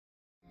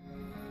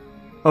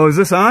Oh, is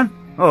this on?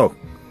 Oh,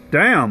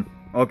 damn.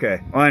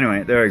 Okay. Well,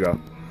 anyway, there we go.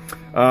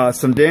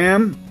 Some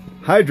damn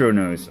hydro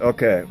news.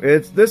 Okay.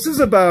 This is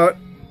about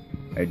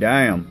a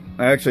dam.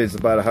 Actually, it's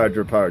about a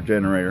hydropower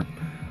generator.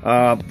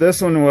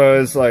 This one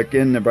was like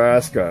in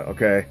Nebraska.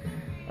 Okay.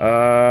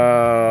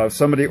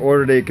 Somebody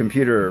ordered a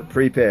computer,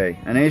 prepay,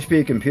 an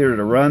HP computer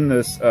to run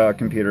this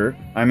generator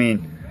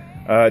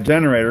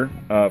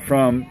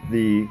from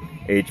the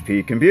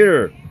HP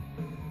computer.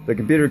 The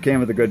computer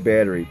came with a good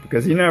battery,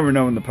 because you never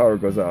know when the power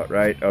goes out,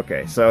 right?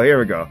 Okay, so here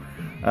we go.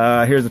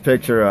 Here's a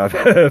picture of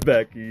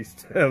back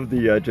east of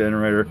the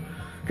generator.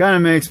 Kind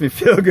of makes me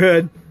feel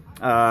good.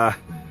 And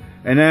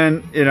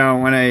then, you know,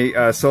 when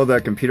I sold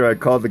that computer, I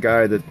called the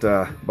guy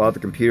that bought the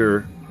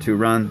computer to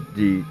run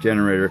the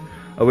generator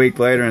a week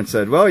later and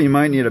said, well, you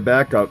might need a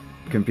backup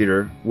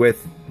computer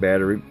with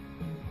battery.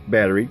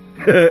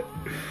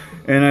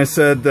 And I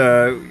said,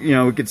 you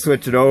know, we could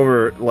switch it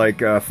over like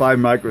 5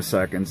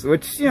 microseconds,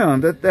 which, you know,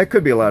 that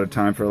could be a lot of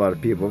time for a lot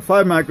of people.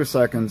 5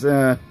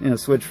 microseconds, you know,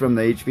 switch from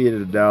the HP to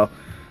the Dell.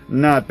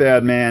 Not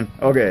bad, man.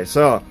 Okay,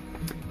 so,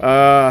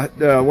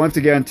 once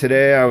again,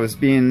 today I was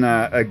being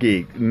a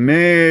geek.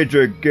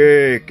 Major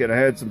geek. And I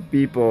had some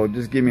people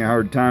just give me a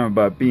hard time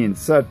about being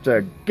such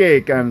a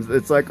geek.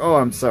 It's like, oh,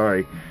 I'm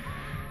sorry.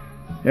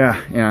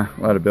 Yeah,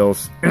 a lot of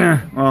bills.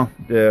 Well,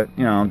 yeah,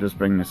 you know, I'll just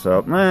bring this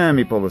up. Let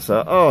me pull this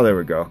up. Oh, there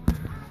we go.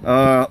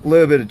 A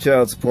little bit of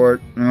child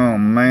support. Oh,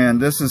 man,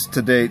 this is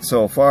to date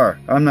so far.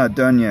 I'm not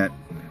done yet.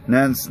 And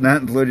that's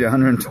not including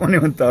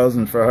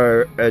 $121,000 for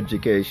higher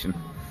education.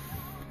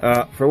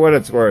 For what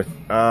it's worth.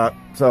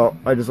 So,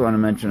 I just want to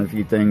mention a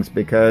few things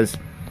because,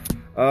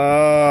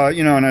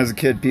 you know, and as a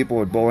kid, people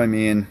would bully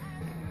me and,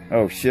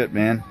 oh, shit,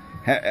 man.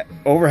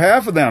 Over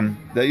half of them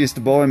that used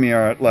to bully me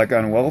are like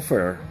on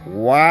welfare.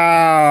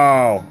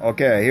 Wow.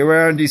 Okay, here we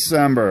are in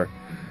December.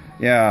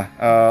 Yeah,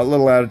 a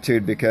little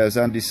attitude because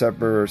on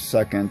December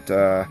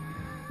 2nd,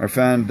 our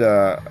friend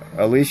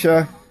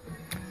Alicia,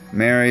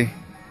 Mary,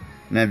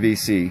 and then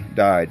VC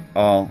died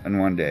all in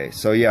one day.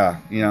 So yeah,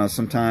 you know,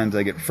 sometimes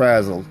I get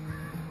frazzled.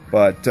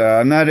 But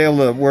I'm not able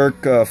to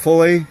work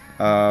fully,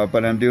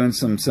 but I'm doing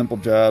some simple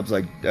jobs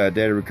like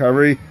data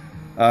recovery.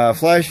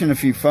 Flashing a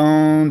few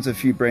phones, a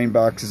few brain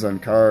boxes on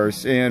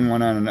cars, and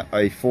one on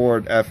a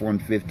Ford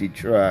F-150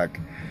 truck.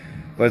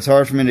 But it's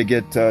hard for me to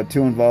get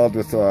too involved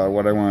with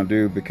what I want to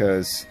do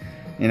because,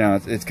 you know,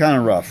 it's kind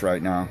of rough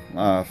right now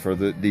for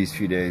these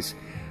few days.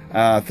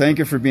 Thank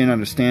you for being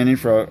understanding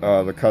for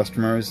the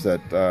customers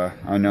that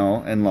I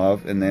know and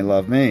love, and they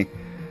love me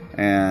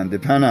and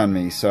depend on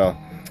me. So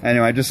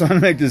anyway, I just want to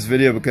make this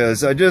video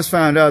because I just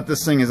found out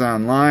this thing is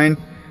online.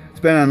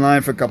 Been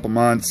online for a couple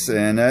months,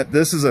 and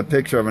this is a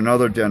picture of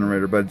another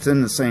generator, but it's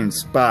in the same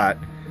spot,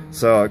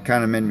 so it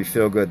kind of made me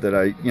feel good that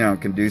I, you know,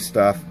 can do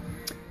stuff.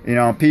 You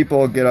know,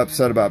 people get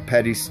upset about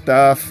petty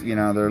stuff. You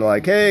know, they're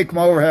like, hey, come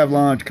over, have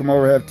lunch, come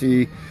over, have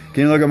tea,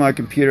 can you look at my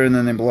computer? And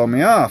then they blow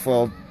me off.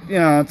 Well, you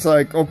know, it's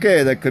like,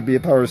 okay, that could be a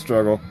power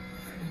struggle,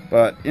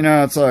 but you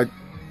know, it's like,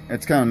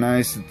 it's kind of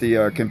nice that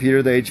the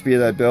computer, the HP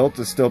that I built,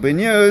 is still being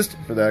used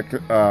for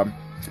that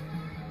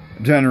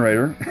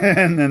generator,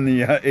 and then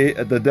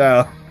the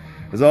Dell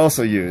is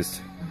also used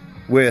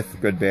with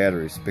good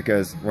batteries,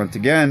 because once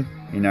again,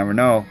 you never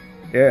know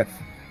if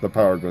the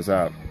power goes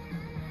out.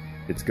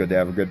 It's good to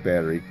have a good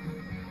battery.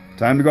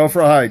 Time to go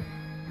for a hike.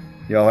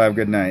 Y'all have a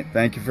good night.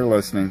 Thank you for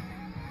listening.